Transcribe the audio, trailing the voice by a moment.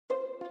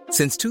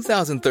Since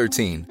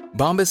 2013,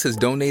 Bombas has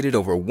donated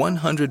over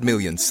 100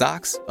 million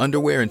socks,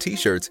 underwear, and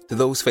T-shirts to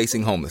those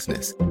facing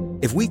homelessness.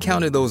 If we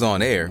counted those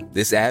on air,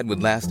 this ad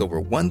would last over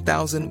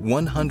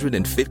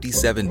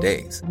 1,157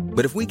 days.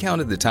 But if we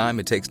counted the time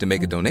it takes to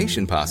make a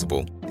donation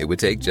possible, it would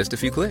take just a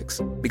few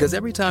clicks. Because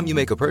every time you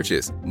make a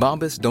purchase,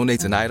 Bombas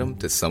donates an item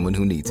to someone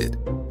who needs it.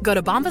 Go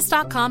to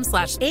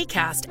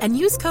bombas.com/ACAST and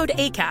use code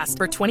ACAST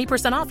for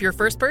 20% off your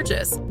first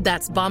purchase.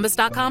 That's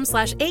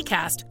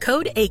bombas.com/ACAST,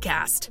 code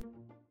ACAST.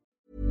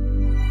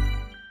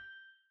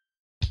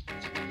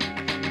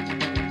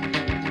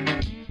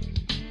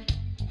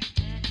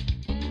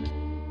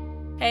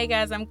 Hey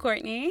guys, I'm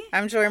Courtney.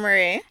 I'm Joy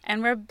Marie.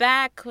 And we're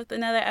back with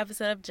another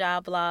episode of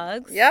Job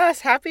Blogs. Yes,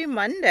 happy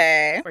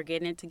Monday. We're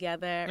getting it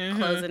together,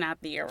 closing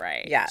out the year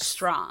right. Yes.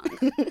 Strong.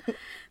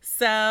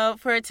 So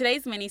for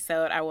today's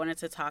mini-sode, I wanted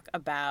to talk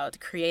about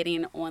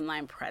creating an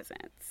online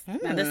presence.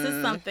 Now, this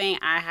is something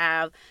I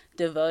have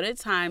devoted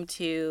time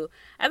to.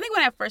 I think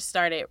when I first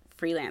started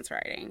freelance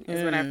writing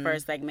is when I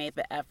first made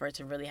the effort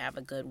to really have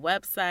a good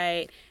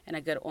website and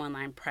a good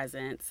online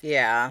presence.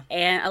 Yeah.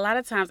 And a lot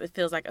of times it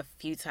feels like a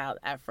futile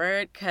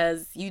effort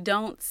because you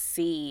don't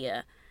see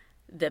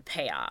the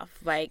payoff.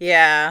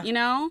 Yeah. You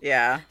know?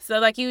 Yeah.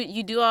 So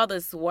you do all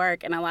this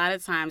work and a lot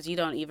of times you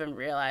don't even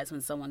realize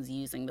when someone's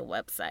using the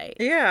website.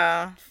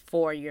 Yeah.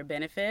 For your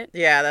benefit.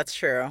 Yeah, that's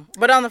true.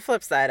 But on the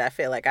flip side, I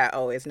feel like I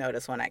always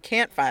notice when I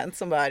can't find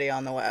somebody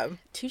on the web.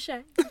 Touche.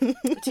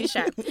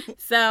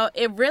 So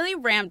it really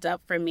ramped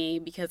up for me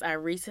because I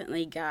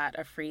recently got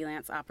a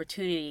freelance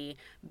opportunity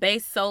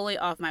based solely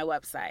off my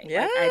website.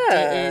 Yes.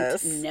 I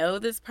didn't know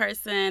this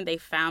person. They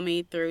found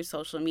me through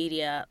social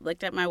media,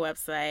 looked at my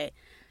website,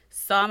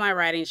 saw my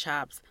writing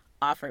chops,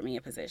 offered me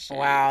a position.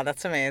 Wow,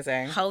 that's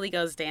amazing. Holy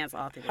Ghost dance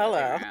all through the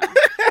Hello. Opportunity.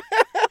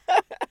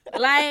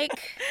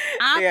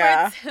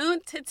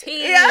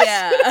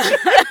 Yes.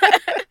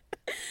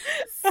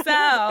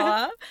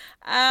 So,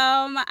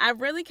 I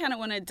really kind of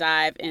want to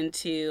dive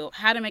into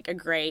how to make a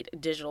great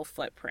digital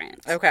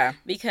footprint. Okay.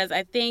 Because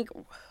I think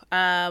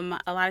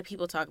a lot of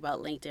people talk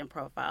about LinkedIn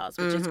profiles,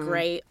 which is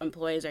great.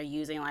 Employees are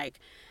using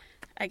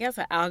I guess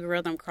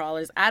algorithm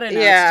crawlers. I don't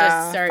know. Yeah, it's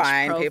just search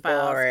find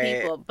profiles,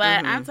 people.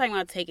 But I'm talking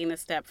about taking a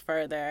step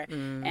further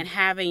and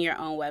having your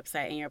own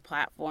website and your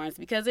platforms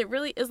because it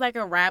really is like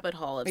a rabbit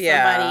hole. If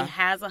somebody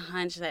has a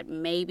hunch that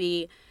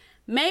maybe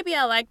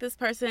I like this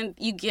person,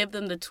 you give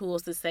them the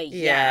tools to say yes.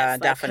 Yeah,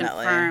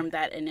 definitely. Confirm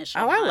that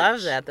initial hunch. I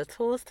love that. The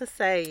tools to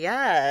say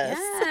yes.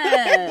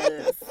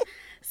 Yes.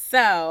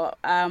 So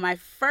my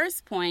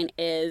first point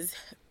is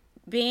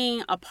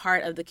being a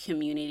part of the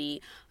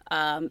community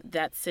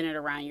that's centered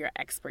around your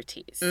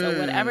expertise. So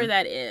whatever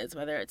that is,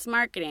 whether it's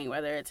marketing,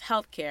 whether it's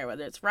healthcare,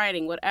 whether it's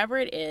writing, whatever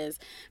it is,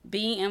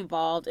 being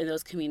involved in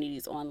those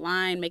communities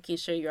online, making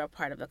sure you're a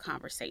part of the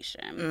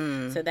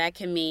conversation. So that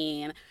can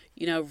mean,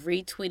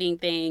 retweeting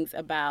things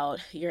about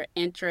your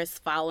interests,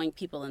 following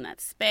people in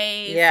that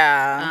space.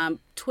 Yeah.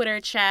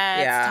 Twitter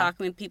chats,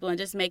 talking with people, and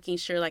just making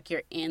sure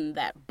you're in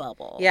that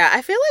bubble. Yeah,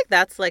 I feel like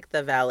that's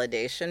the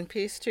validation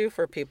piece too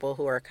for people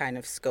who are kind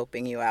of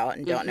scoping you out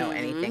and don't know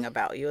anything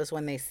about you is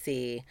when they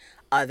see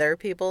other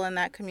people in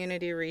that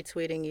community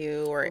retweeting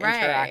you or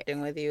interacting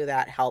with you.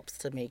 That helps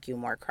to make you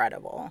more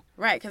credible.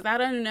 Right, because I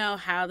don't know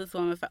how this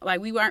woman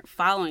we weren't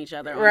following each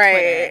other on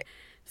Twitter.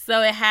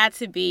 So it had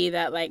to be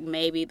that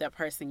maybe the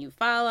person you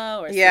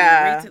follow or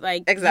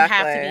exactly. You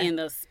have to be in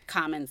those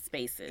common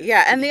spaces.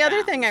 Yeah, and the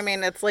other thing,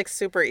 it's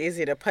super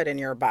easy to put in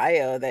your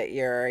bio that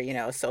you're,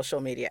 a social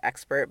media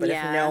expert, but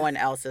if no one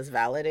else is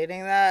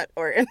validating that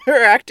or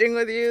interacting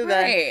with you,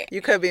 then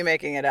you could be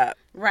making it up.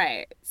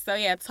 Right. So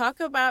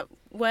talk about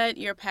what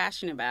you're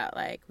passionate about.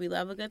 We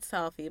love a good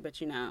selfie, but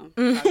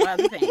talk about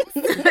other things.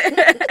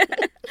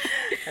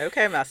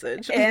 Okay,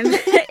 message. In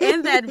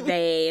that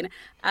vein,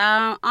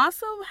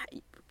 also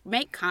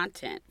make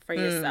content for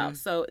yourself.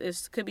 So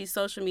this could be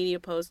social media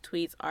posts,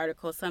 tweets,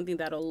 articles, something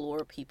that'll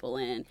lure people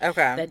in.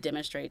 Okay. That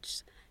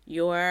demonstrates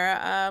your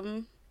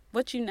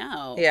what you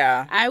know.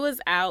 Yeah. I was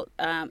out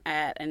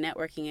at a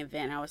networking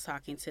event. I was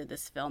talking to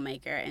this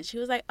filmmaker, and she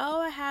was like,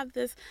 "Oh, I have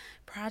this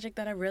project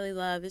that I really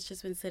love. It's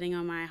just been sitting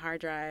on my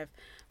hard drive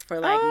for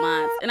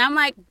months." And I'm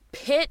like,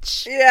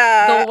 pitch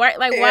the work.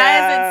 Why is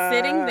it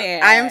sitting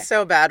there? I am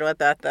so bad with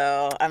that,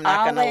 though. I'm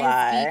not going to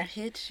lie. Always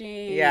be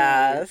pitching.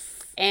 Yes.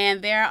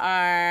 And there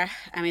are,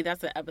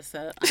 that's an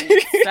episode on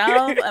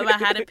itself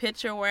about how to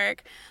pitch your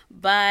work.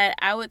 But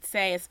I would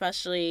say,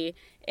 especially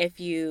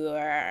if you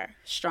are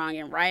strong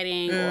in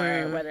writing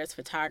or whether it's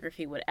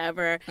photography,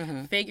 whatever,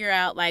 figure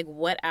out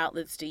what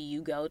outlets do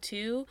you go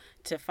to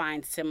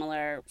find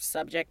similar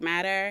subject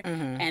matter.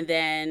 And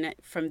then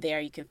from there,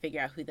 you can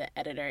figure out who the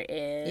editor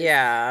is.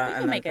 Yeah. You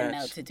can make a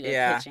note to do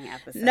a pitching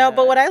episode. No,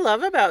 but what I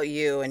love about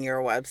you and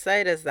your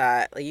website is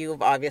that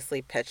you've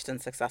obviously pitched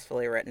and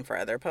successfully written for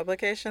other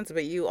publications,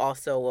 but you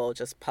also will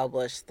just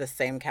publish the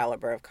same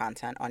caliber of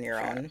content on your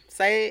own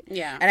site.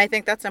 Yeah. And I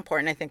think that's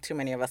important. I think too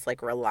many of us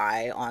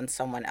rely on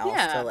someone someone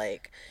else to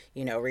like,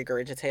 you know,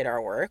 regurgitate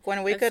our work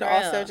when we could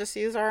also just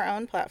use our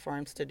own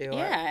platforms to do it.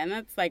 Yeah, and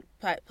that's like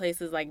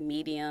places like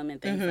Medium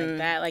and things like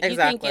that. Like you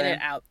can get it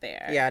out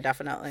there. Yeah,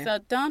 definitely. So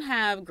don't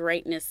have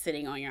greatness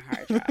sitting on your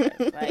hard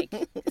drive. Like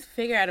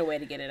figure out a way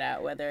to get it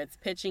out, whether it's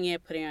pitching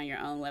it, putting it on your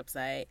own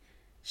website,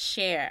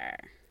 share.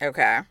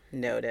 Okay,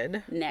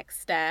 noted. Next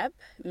step,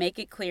 make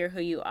it clear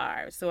who you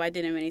are. So I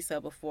did a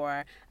mini-sode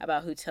before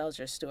about who tells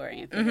your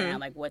story and figuring out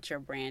like what your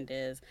brand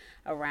is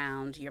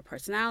around your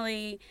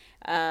personality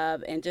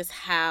and just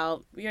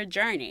how your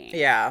journey.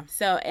 Yeah.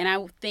 So, and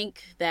I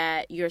think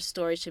that your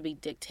story should be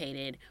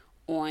dictated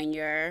on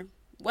your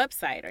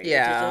website or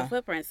your digital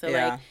footprint. So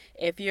like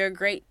if you're a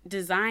great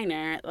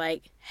designer,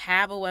 like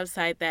have a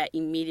website that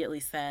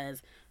immediately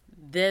says,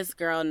 this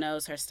girl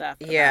knows her stuff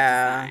about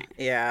design.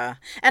 Yeah.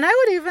 And I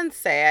would even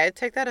say, I'd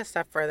take that a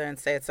step further and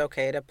say it's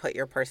okay to put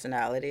your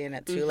personality in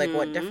it too. Like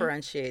what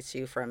differentiates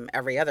you from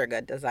every other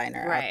good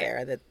designer out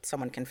there that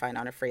someone can find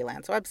on a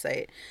freelance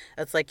website.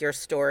 It's like your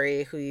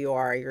story, who you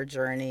are, your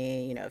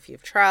journey, you know, if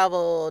you've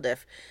traveled,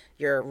 if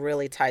you're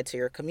really tied to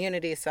your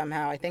community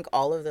somehow. I think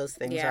all of those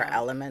things are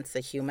elements, the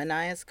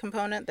humanized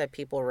component that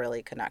people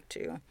really connect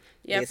to.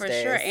 Yeah, for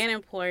sure. And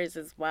employers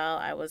as well.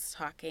 I was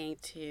talking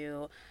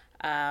to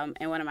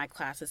in one of my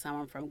classes,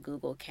 someone from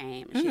Google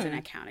came. She's an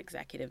account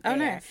executive there. Oh,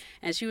 nice.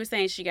 And she was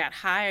saying she got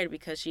hired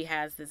because she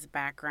has this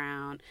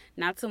background,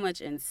 not so much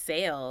in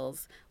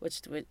sales,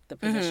 which the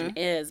position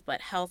is,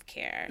 but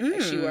healthcare. Like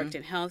she worked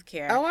in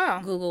healthcare. Oh,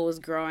 wow. Google was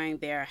growing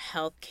their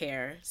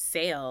healthcare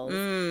sales,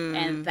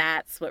 and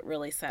that's what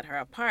really set her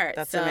apart.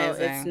 That's amazing.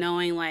 So it's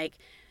knowing, like,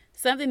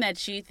 something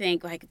that you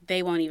think, like,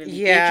 they won't even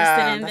be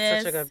interested in this. Yeah,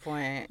 that's such a good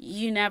point.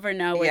 You never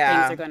know where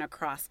things are going to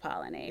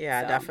cross-pollinate.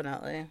 Yeah, so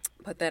definitely.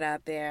 Put that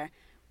out there.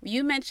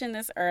 You mentioned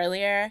this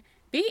earlier.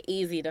 Be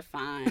easy to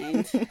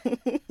find.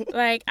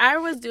 Like, I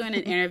was doing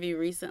an interview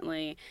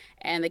recently,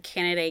 and the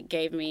candidate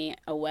gave me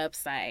a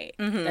website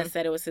that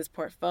said it was his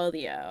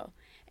portfolio.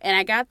 And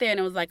I got there, and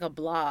it was like a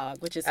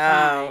blog, which is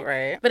fine. Oh,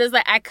 right. But it's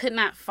like I could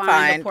not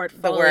find the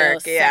portfolio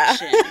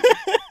section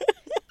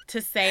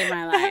to save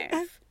my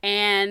life.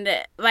 And,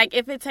 like,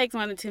 if it takes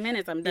more than 2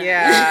 minutes, I'm done.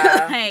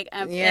 Yeah.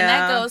 And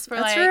that goes for,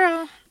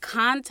 like,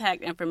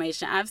 contact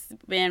information. I've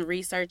been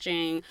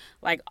researching,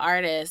 like,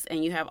 artists,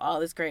 and you have all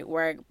this great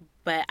work,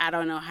 but I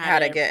don't know how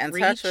to get in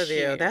touch with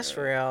you. That's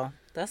real.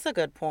 That's a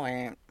good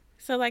point.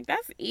 So, like,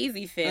 that's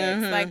easy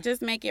fix. Like,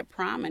 just make it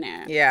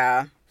prominent.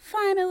 Yeah.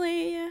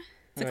 Finally,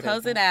 to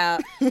close it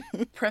out,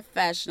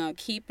 professional.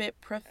 Keep it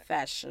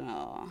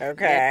professional.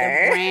 Okay.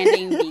 Let the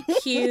branding be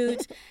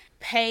cute.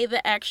 Pay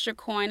the extra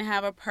coin to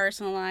have a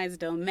personalized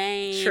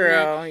domain.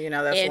 True. You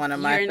know, that's one of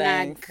my things. If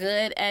you're not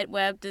good at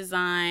web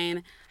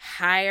design,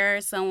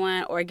 hire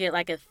someone or get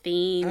like a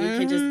theme. You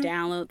can just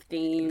download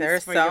themes.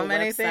 There's for so your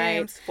many website.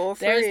 themes for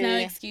free. There's no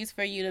excuse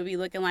for you to be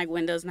looking like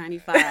Windows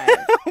 95.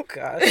 Oh,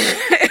 gosh.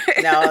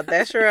 No,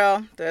 that's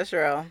real. That's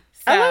real.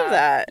 So, I love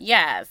that.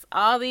 Yes,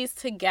 all these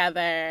together,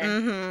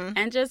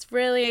 and just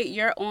really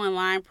your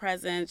online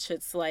presence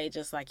should slay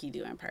just like you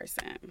do in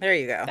person. There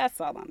you go.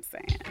 That's all I'm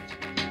saying.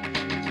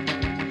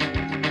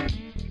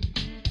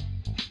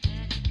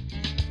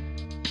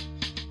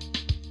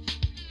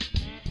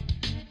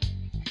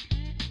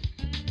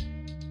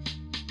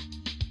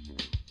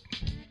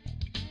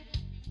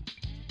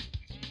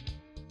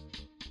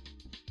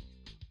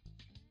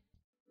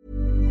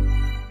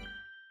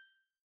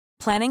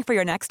 Planning for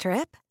your next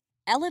trip?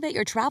 Elevate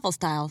your travel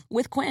style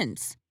with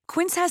Quince.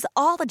 Quince has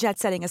all the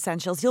jet-setting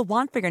essentials you'll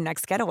want for your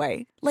next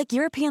getaway, like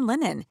European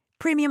linen,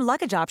 premium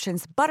luggage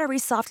options, buttery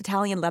soft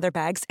Italian leather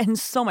bags, and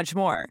so much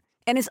more.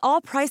 And is all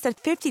priced at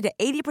 50 to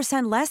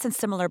 80% less than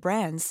similar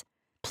brands.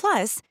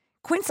 Plus,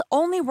 Quince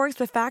only works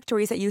with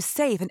factories that use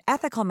safe and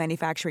ethical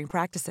manufacturing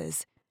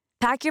practices.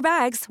 Pack your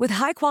bags with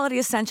high-quality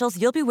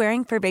essentials you'll be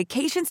wearing for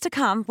vacations to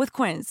come with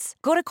Quince.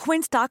 Go to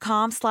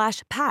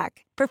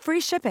quince.com/pack for free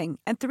shipping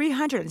and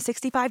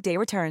 365-day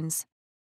returns.